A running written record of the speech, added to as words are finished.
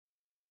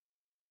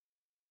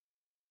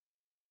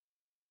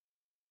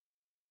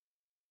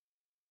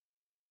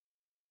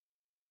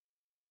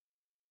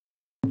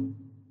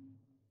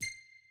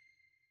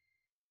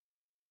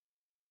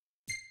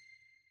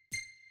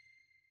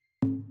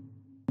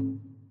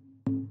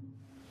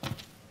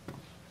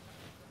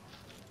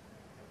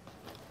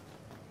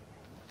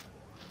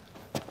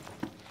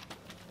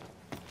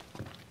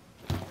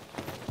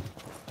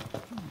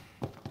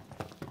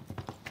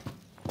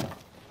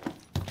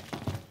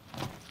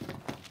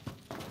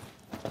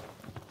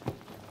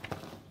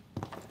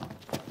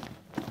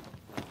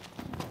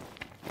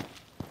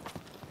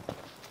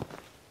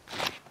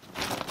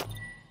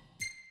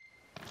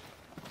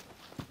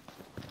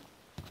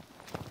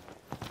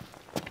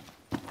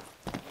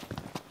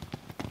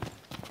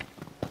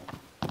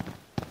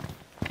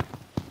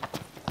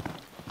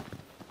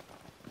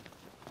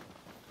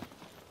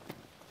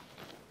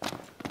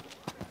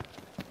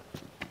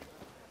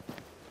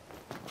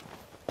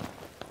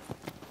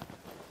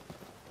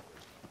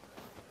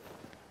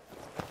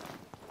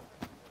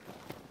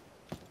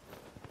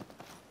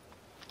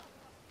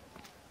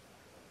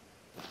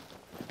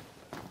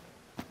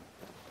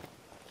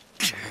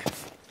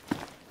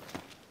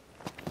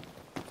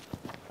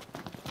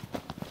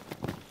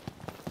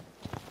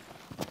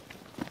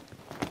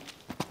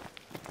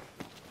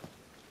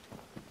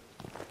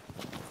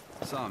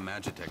Saw a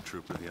Magitech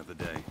trooper the other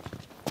day.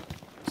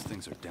 Those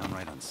things are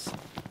downright unsafe.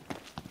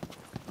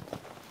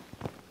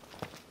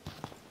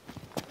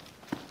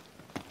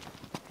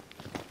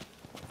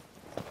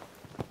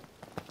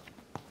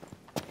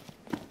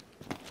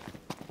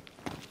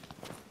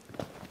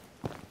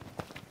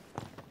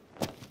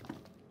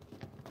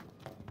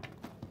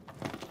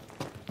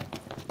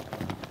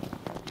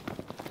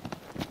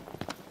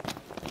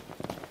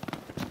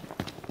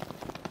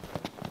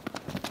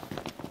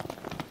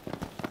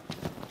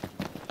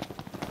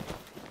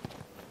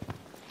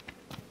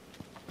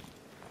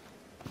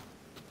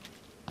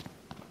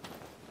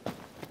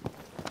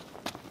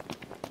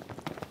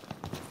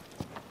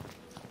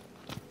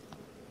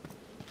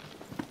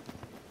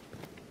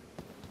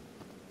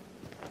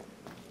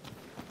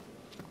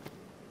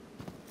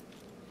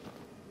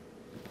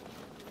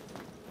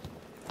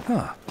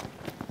 Huh.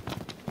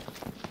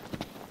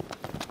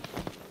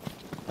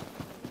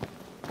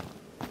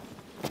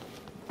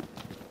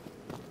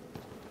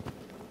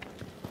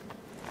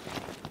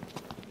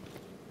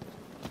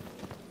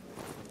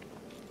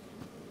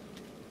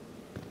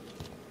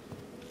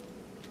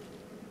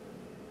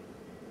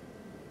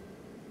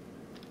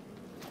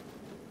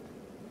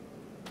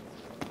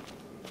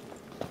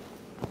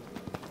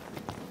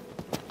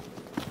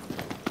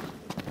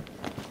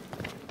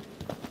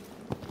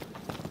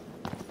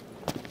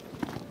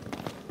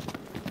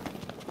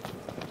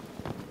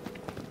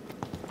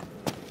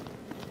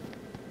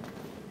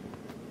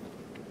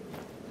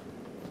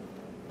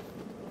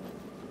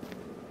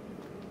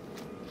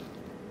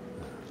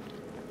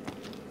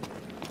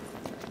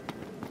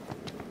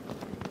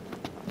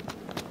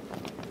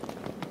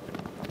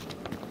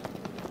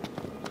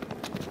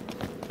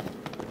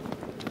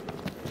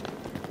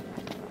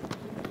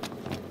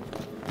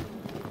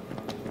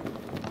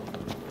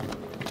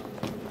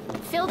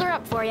 Filled her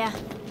up for you.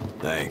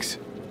 Thanks.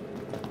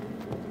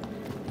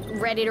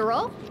 Ready to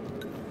roll?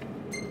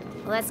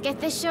 Let's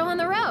get this show on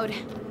the road.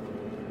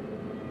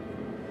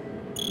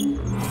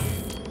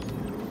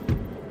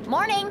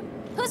 Morning!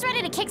 Who's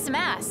ready to kick some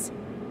ass?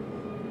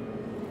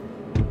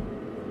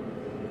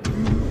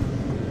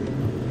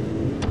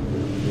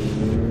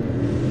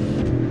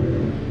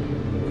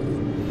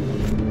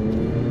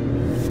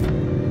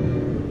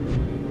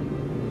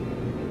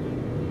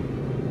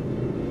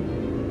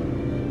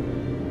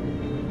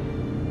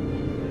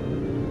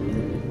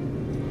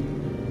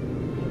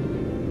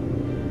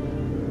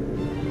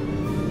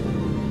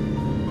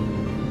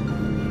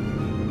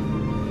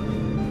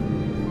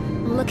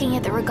 Looking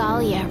at the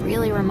regalia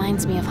really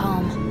reminds me of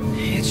home.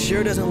 It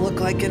sure doesn't look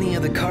like any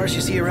of the cars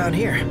you see around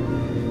here.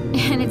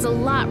 And it's a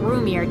lot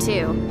roomier,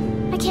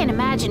 too. I can't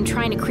imagine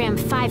trying to cram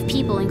 5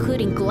 people,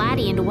 including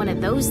Gladdy, into one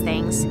of those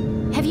things.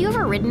 Have you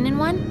ever ridden in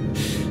one?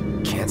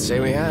 Can't say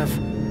we have.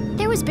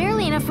 There was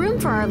barely enough room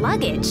for our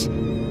luggage.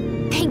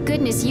 Thank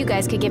goodness you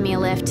guys could give me a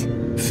lift.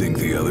 Think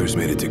the others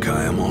made it to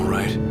Caminho all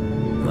right?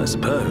 I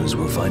suppose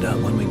we'll find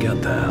out when we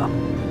get there.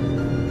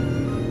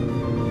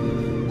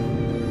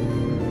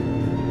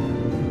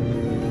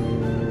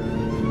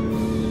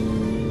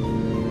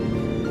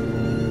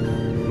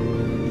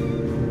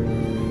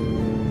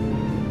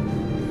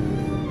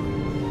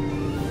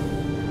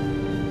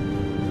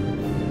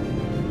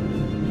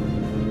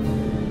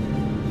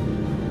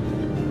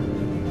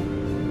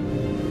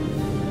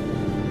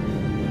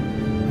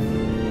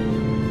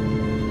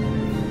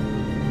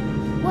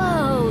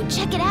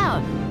 Check it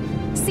out.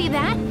 See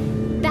that?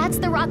 That's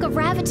the Rock of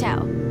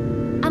Ravito.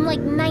 I'm like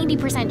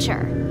 90%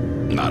 sure.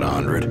 Not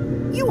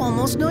 100. You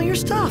almost know your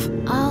stuff.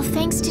 All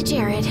thanks to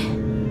Jared.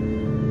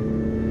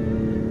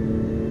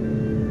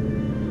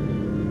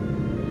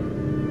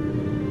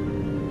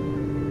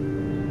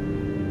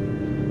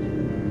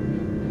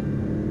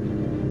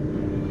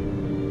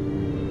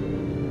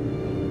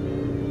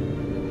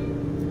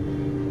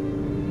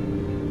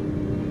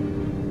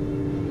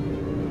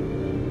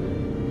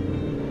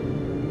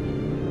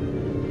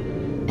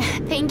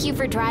 Thank you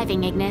for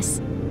driving,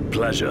 Ignis.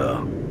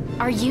 Pleasure.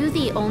 Are you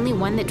the only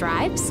one that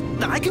drives?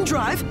 I can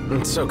drive.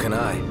 So can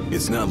I.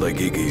 It's not like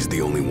Iggy's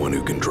the only one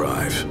who can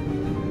drive.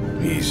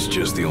 He's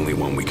just the only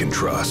one we can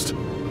trust.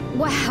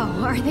 Wow,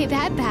 are they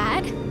that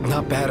bad?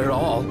 Not bad at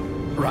all,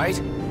 right?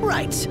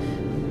 Right.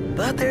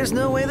 But there's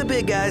no way the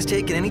big guy's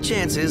taking any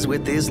chances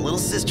with his little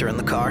sister in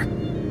the car.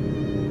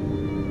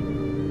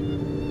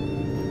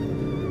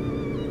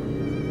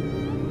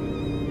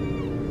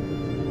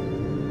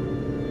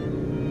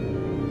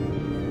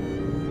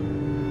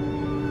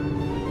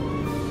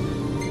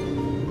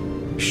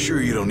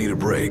 Sure you don't need a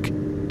break?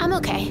 I'm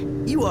okay.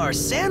 You are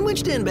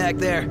sandwiched in back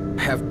there.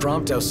 Have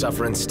Prompto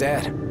suffer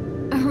instead.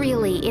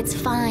 Really, it's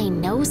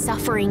fine. No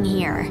suffering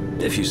here.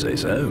 If you say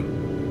so.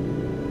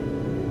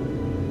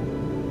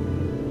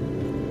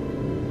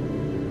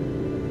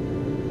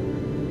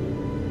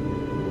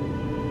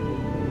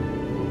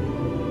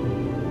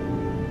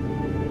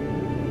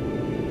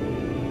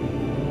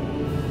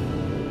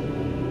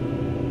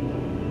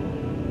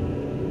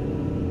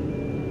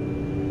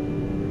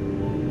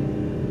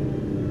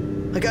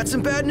 I got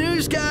some bad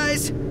news,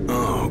 guys.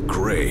 Oh,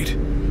 great.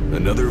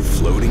 Another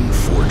floating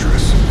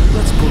fortress.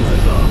 Let's pull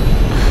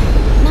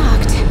over.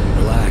 Knocked.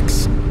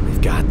 Relax.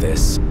 We've got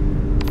this.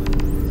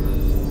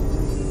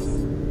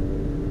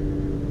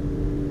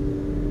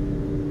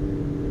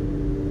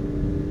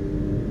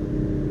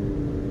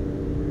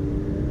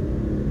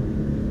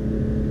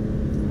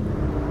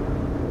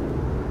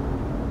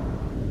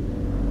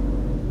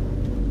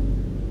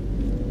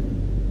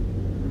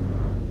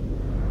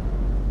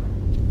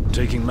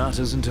 Taking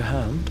matters into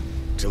hand?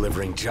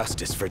 Delivering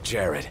justice for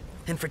Jared.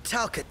 And for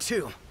Talcott,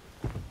 too.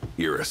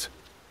 Iris,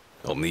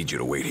 I'll need you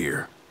to wait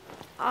here.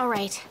 All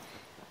right.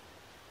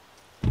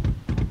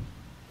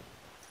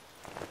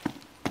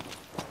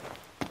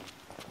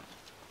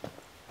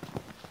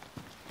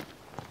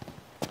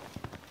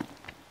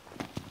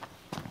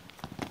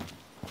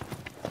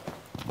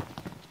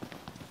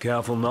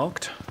 Careful,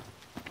 Noct.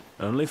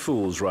 Only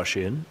fools rush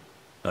in.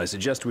 I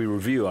suggest we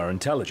review our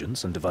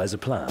intelligence and devise a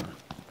plan.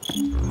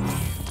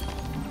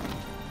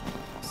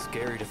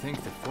 Scary to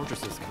think that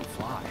fortresses can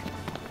fly.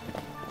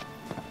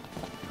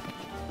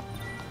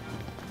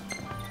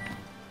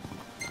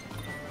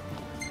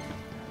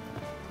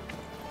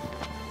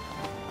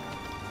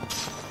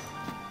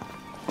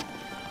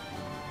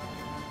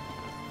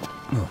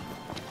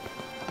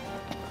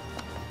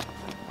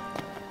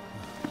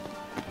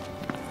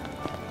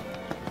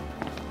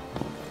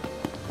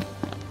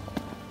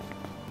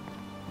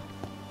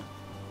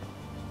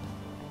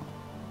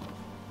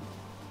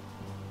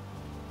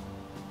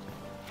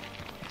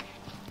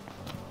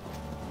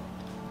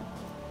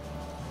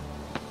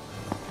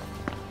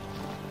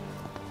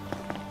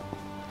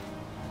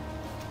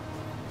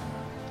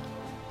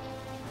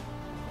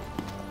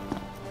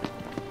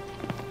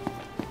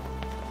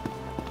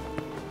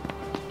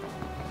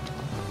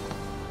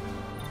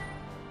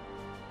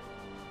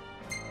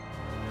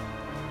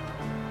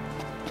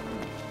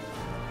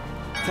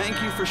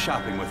 Thank you for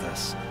shopping with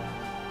us.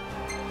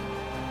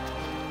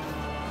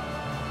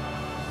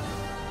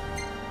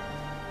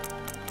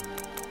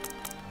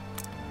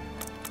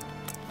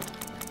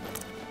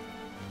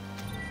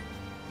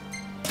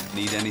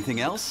 Need anything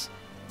else?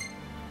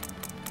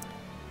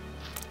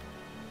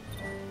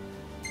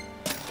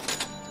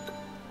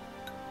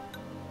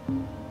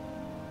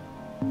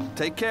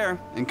 Take care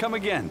and come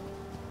again.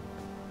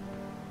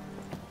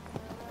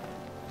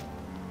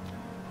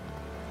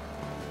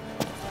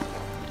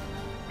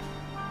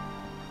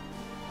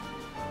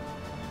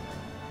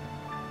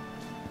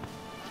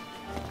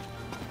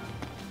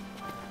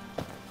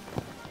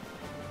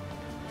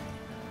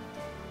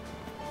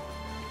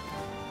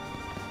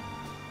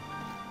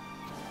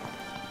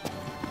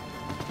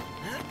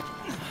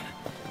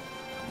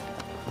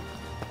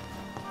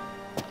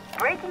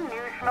 Breaking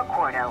news from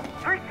Accordo.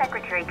 First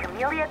Secretary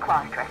Camelia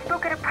Claustra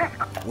spoke at a press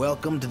conference.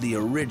 Welcome to the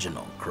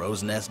original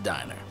Crow's Nest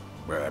Diner,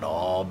 where it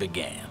all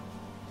began.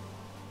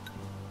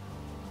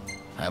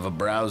 Have a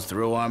browse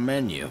through our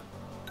menu.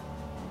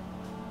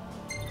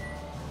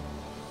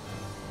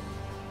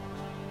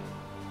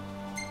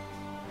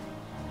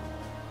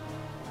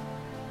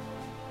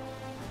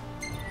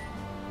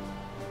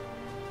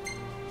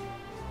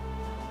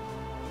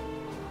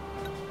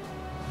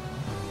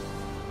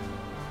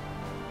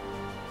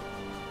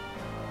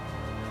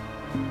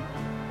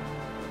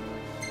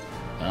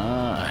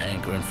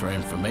 Hankering for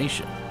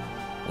information.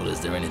 Well, is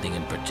there anything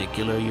in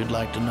particular you'd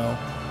like to know?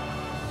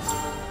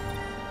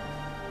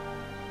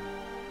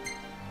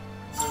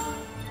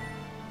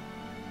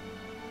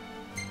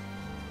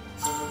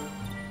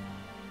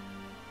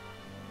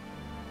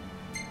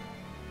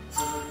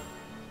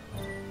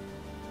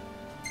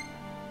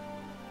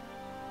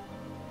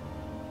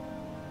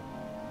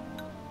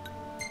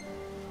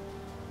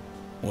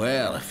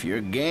 Well, if you're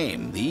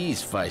game,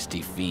 these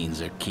feisty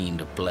fiends are keen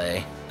to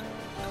play.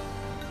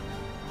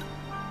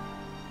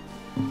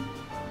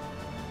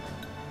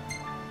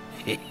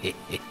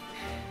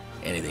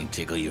 Anything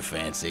tickle your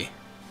fancy?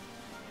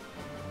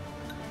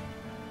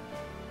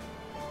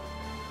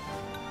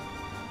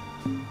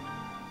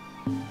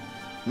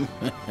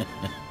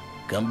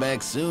 Come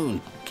back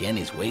soon.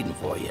 Kenny's waiting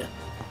for you.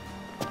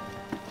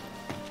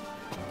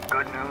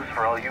 Good news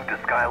for all you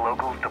Disguise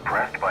locals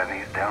depressed by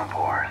these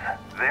downpours.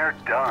 They're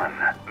done.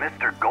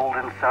 Mr.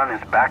 Golden Sun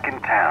is back in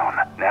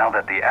town, now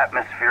that the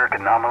atmospheric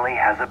anomaly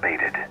has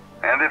abated.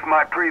 And if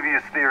my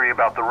previous theory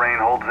about the rain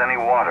holds any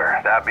water,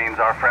 that means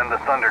our friend the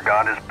Thunder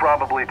God is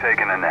probably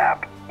taking a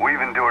nap.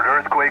 We've endured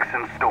earthquakes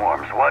and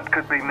storms. What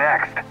could be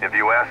next? If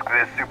you ask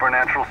this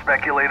supernatural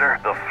speculator,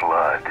 the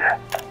Flood.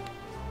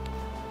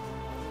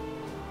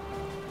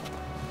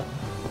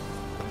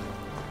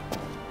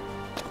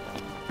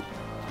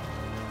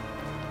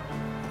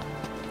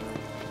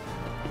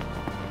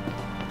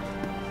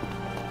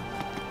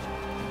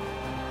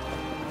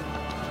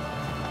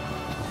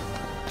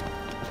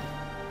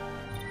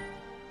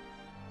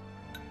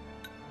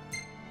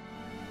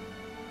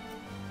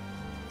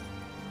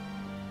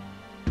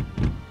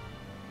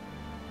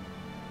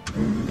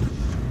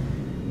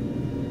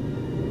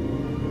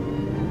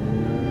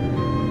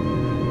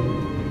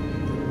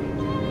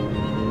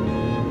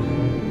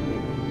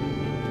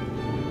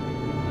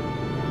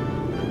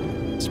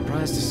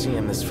 Surprised to see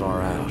him this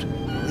far out.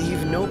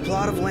 Leave no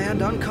plot of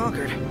land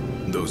unconquered.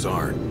 Those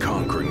aren't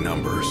conquering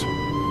numbers.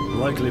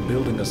 Likely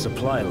building a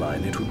supply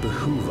line it would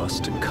behoove us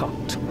to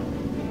cut.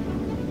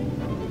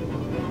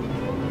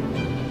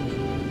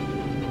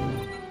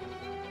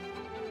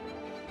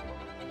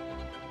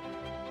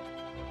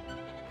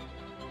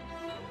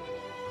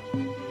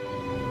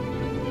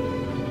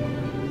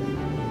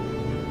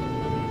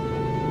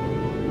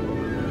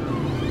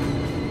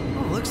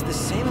 Oh, looks the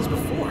same as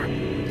before.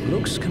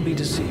 Looks can be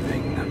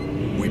deceiving.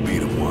 We beat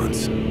them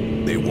once.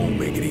 They won't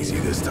make it easy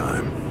this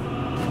time.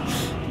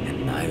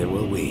 And neither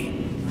will we.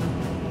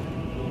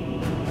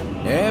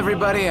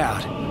 Everybody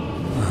out.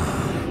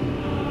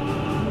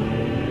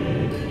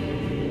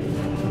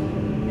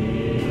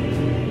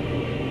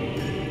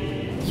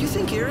 You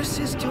think Iris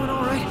is doing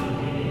all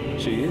right?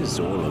 She is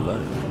all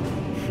alone.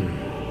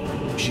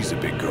 She's a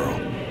big girl.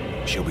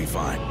 She'll be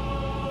fine.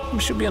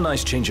 Should be a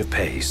nice change of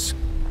pace.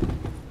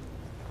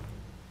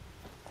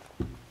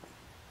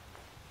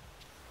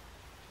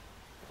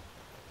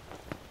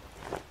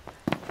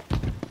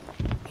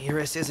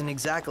 Iris isn't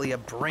exactly a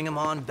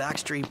bring-em-on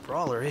backstreet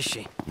brawler, is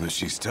she?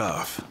 She's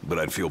tough, but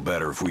I'd feel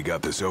better if we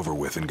got this over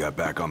with and got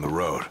back on the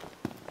road.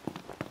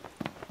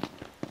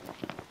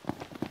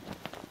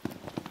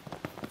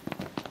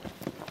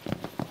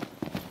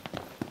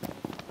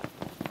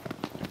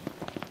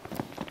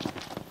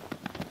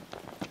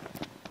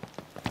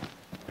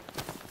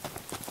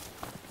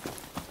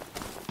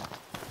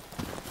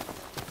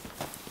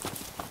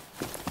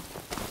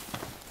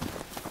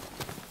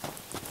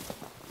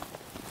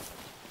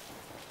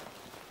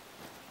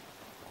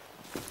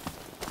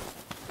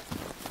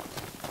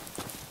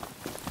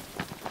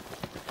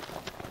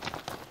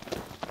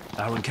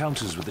 Our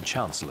encounters with the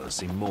Chancellor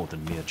seem more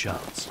than mere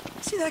chance.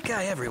 See that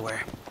guy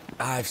everywhere.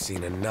 I've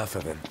seen enough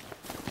of him.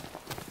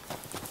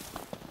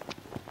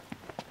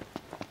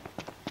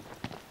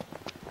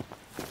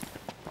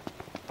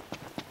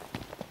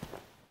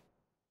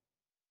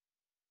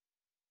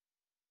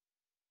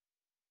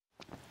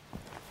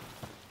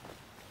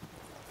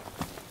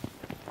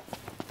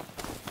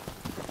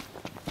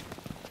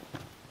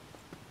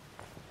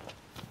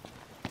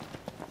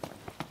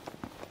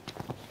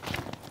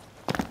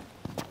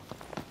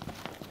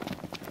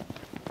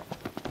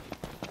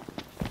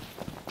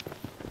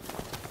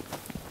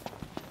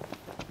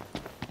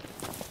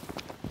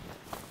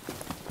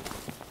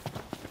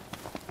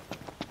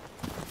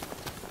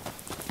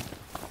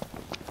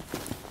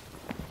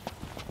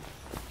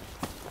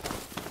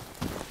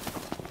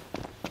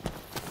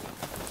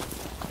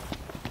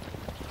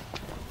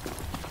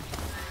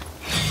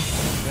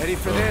 Ready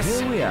for this?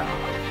 Here we are.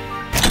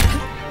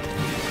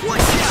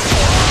 Watch out!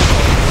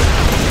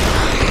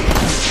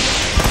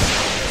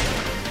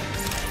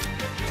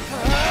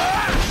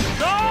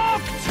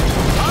 Knocked!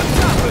 On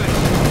top of it!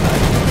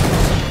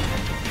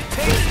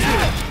 Taste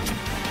it!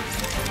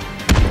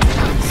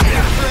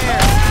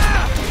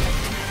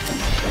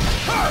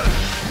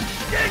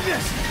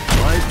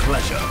 My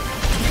pleasure.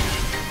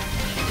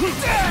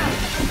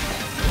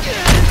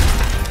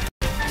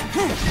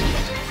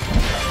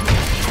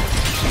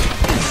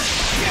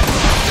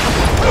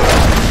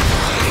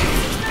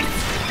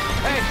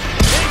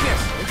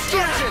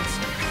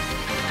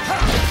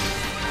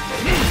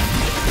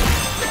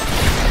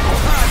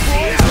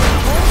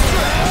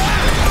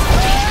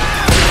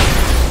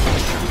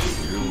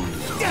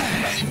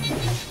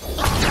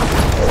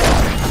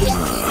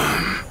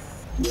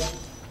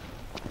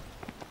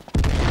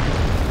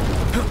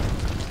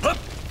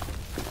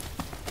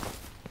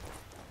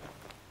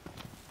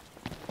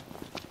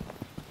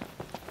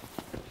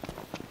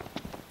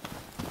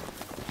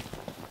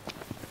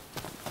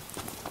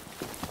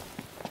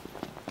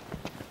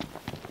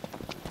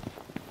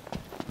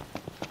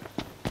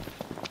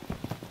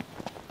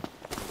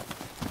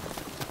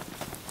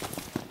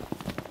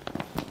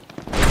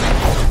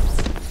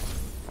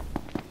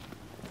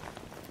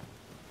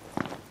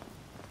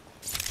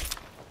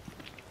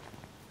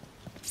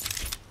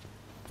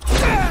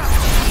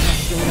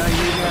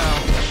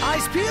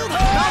 Eyes peeled,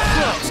 mouth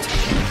closed.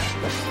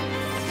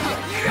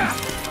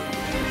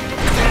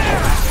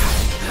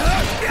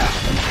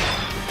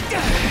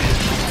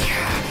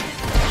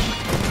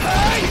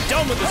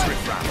 Done with this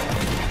riffraff.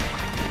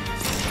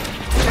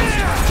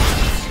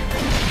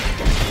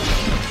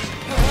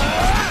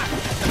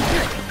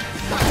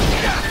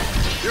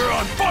 You're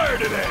on fire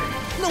today!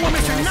 No one,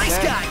 Mr. Nice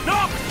Guy.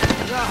 No!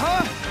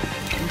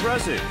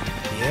 Impressive.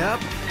 Yep.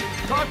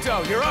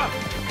 Tonto, you're up!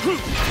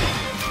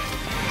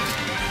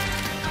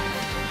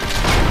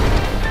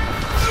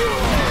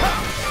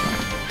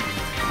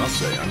 I'll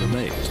say I'm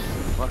amazed.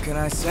 What can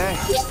I say?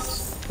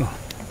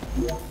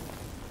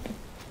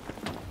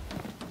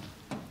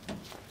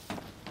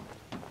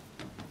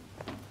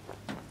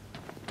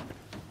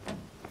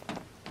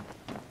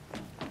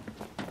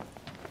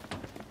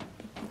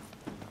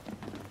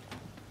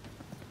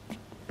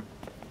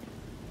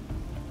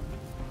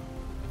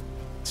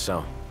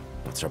 So,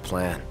 what's our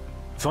plan?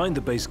 Find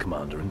the base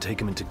commander and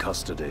take him into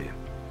custody.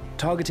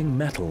 Targeting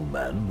metal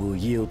men will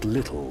yield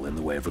little in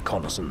the way of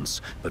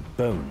reconnaissance, but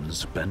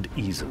bones bend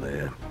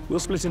easily. We'll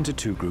split into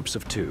 2 groups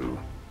of 2.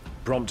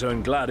 Prompto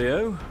and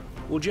Gladio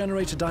will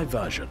generate a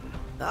diversion.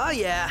 Oh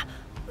yeah,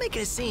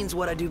 making a scene's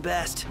what I do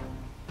best.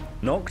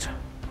 Noct,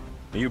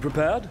 are you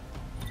prepared?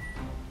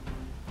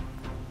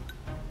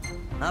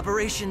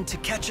 Operation To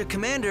Catch a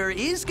Commander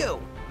is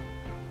go.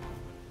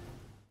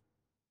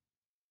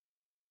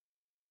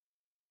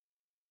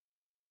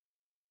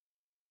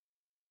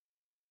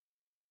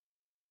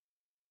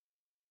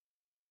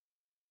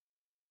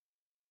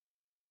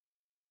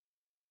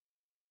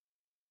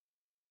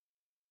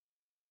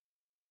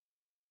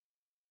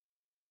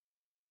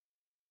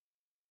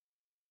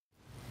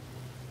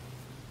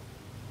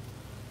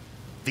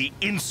 The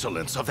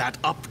insolence of that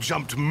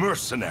up-jumped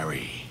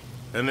mercenary.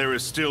 And there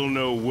is still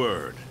no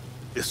word.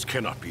 This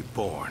cannot be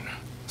borne.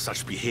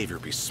 Such behavior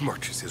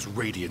besmirches his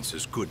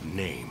Radiance's good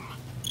name.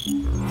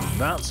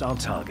 That's our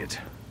target.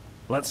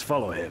 Let's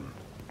follow him.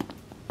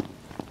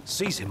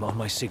 Seize him on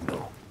my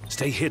signal.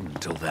 Stay hidden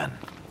till then.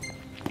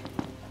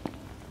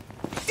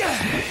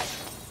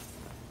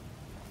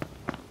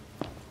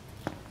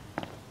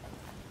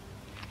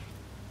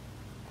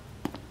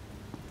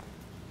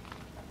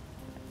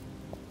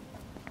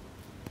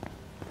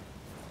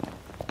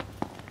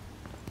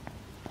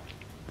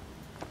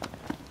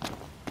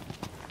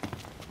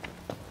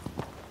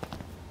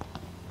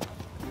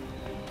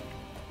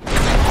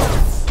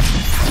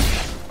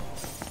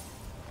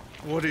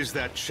 What is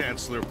that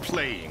Chancellor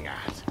playing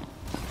at?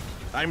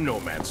 I'm no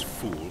man's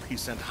fool. He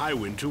sent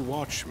Highwind to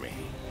watch me.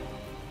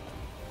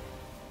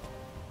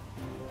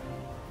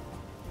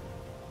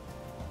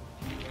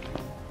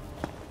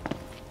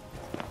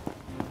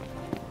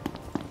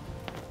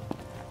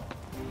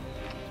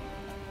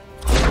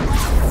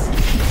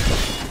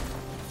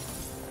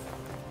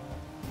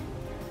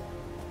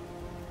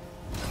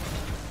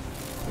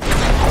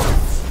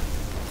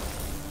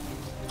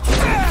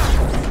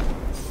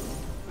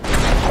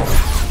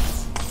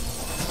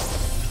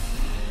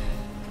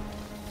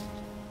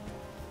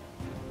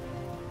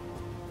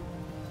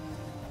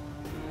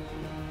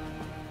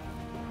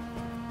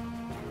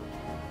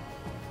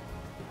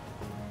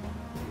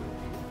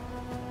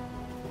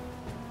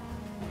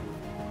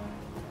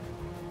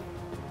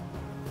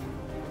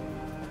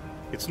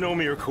 It's no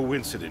mere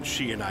coincidence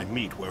she and I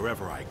meet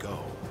wherever I go.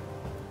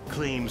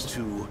 Claims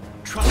to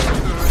trust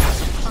her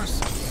as a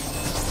person.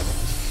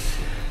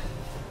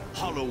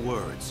 Hollow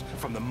words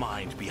from the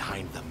mind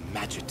behind the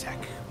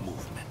Magitech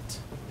movement.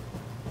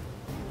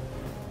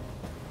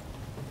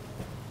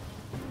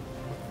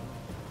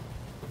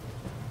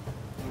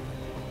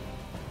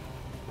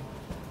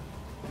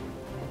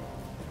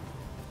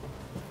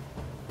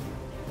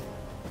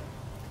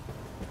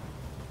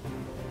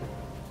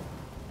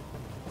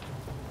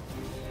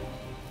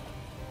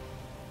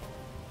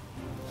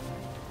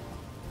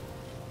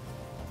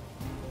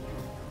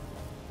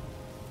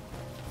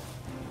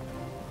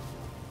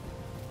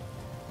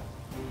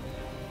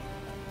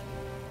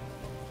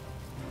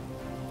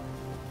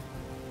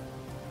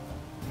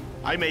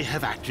 I may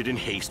have acted in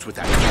haste with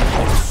that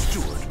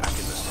steward back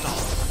in the stall,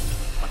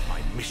 but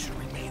my mission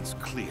remains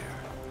clear.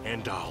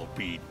 And I'll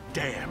be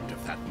damned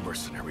if that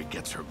mercenary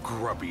gets her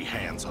grubby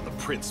hands on the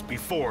prince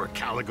before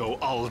Caligo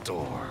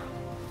Aldor.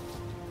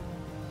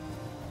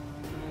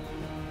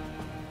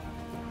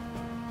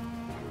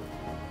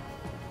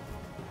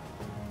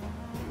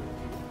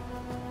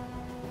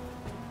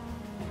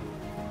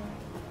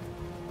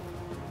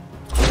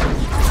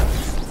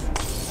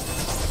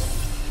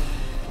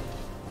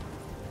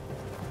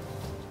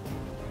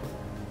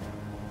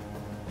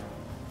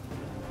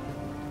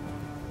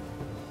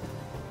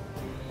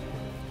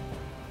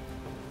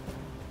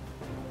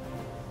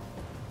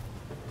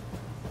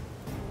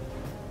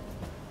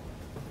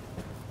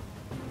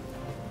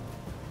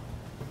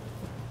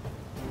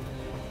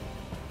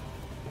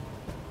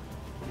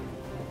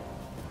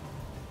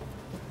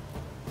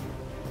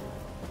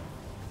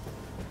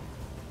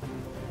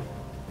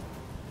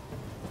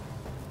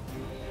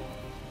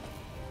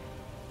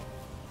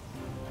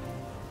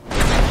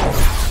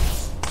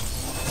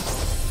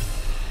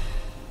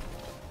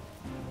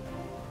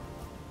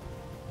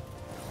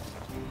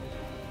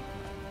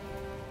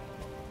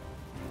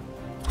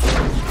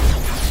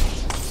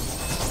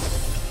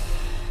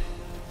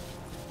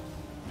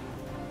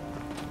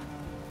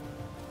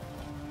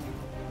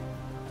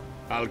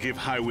 I'll give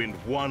Highwind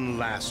one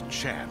last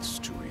chance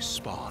to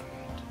respond.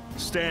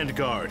 Stand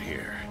guard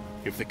here.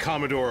 If the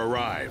Commodore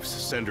arrives,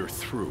 send her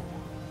through.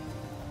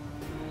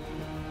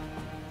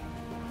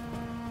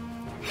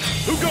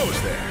 Who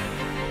goes there?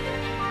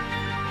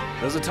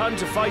 There's a time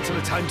to fight and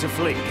a time to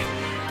flee.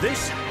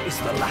 This is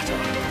the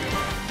latter.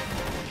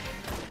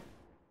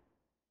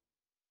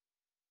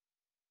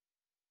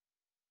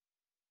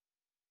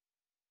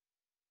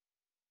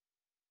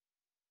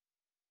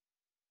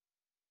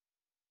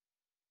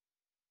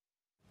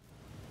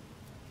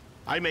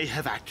 I may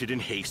have acted in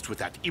haste with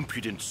that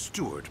impudent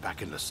steward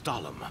back in the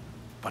Stalem,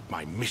 but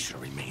my mission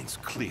remains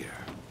clear.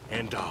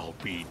 And I'll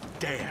be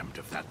damned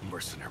if that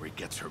mercenary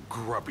gets her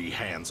grubby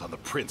hands on the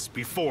prince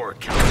before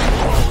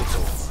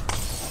Caminho.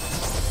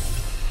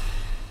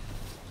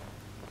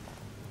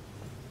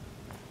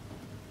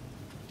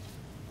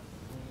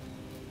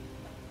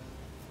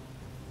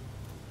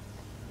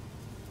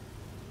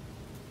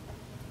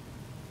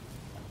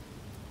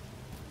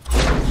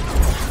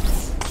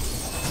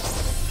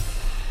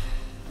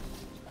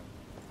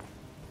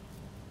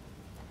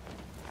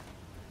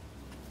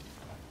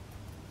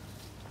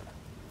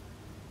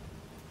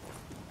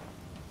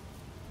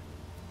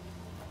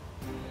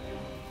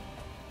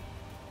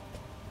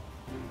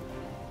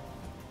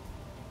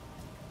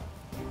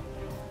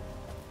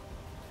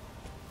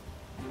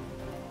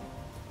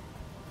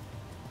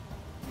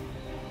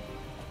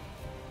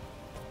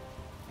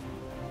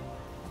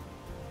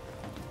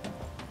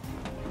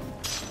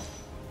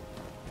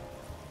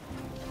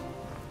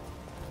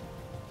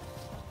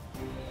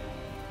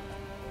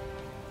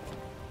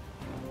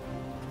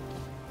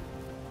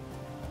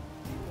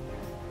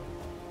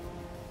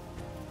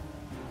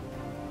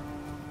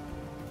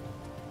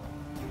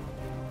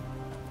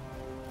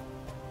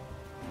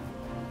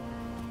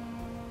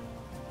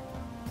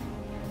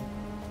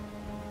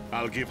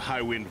 I'll give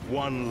Highwind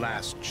one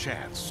last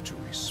chance to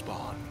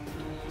respond.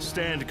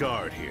 Stand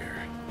guard here.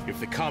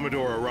 If the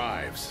Commodore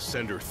arrives,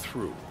 send her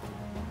through.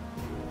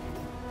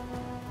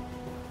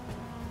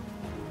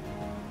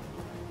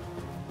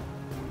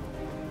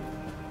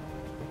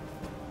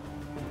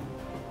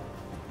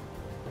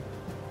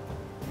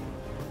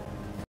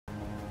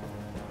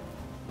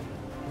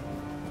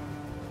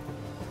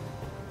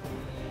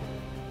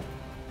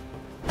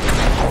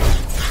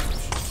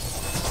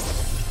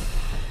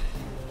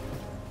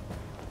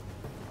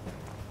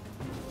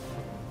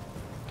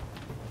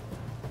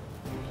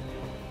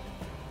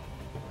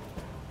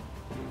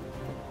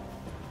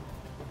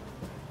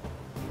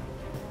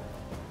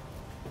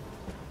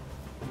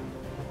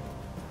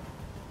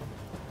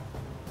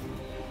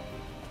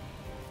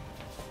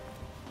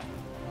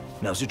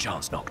 Now's your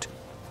chance, Noct.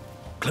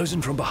 Close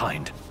in from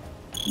behind.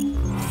 And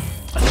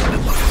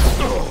remember...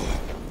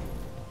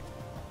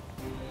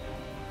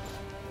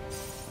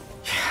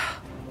 Yeah,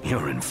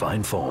 you're in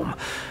fine form.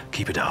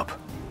 Keep it up.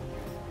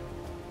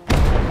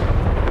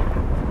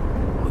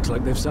 Looks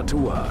like they've set to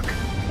work.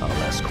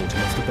 I'll escort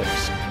him off the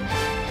base.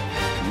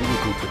 You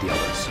regroup with the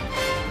others.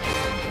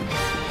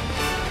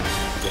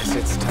 Guess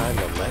it's time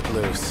to let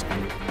loose.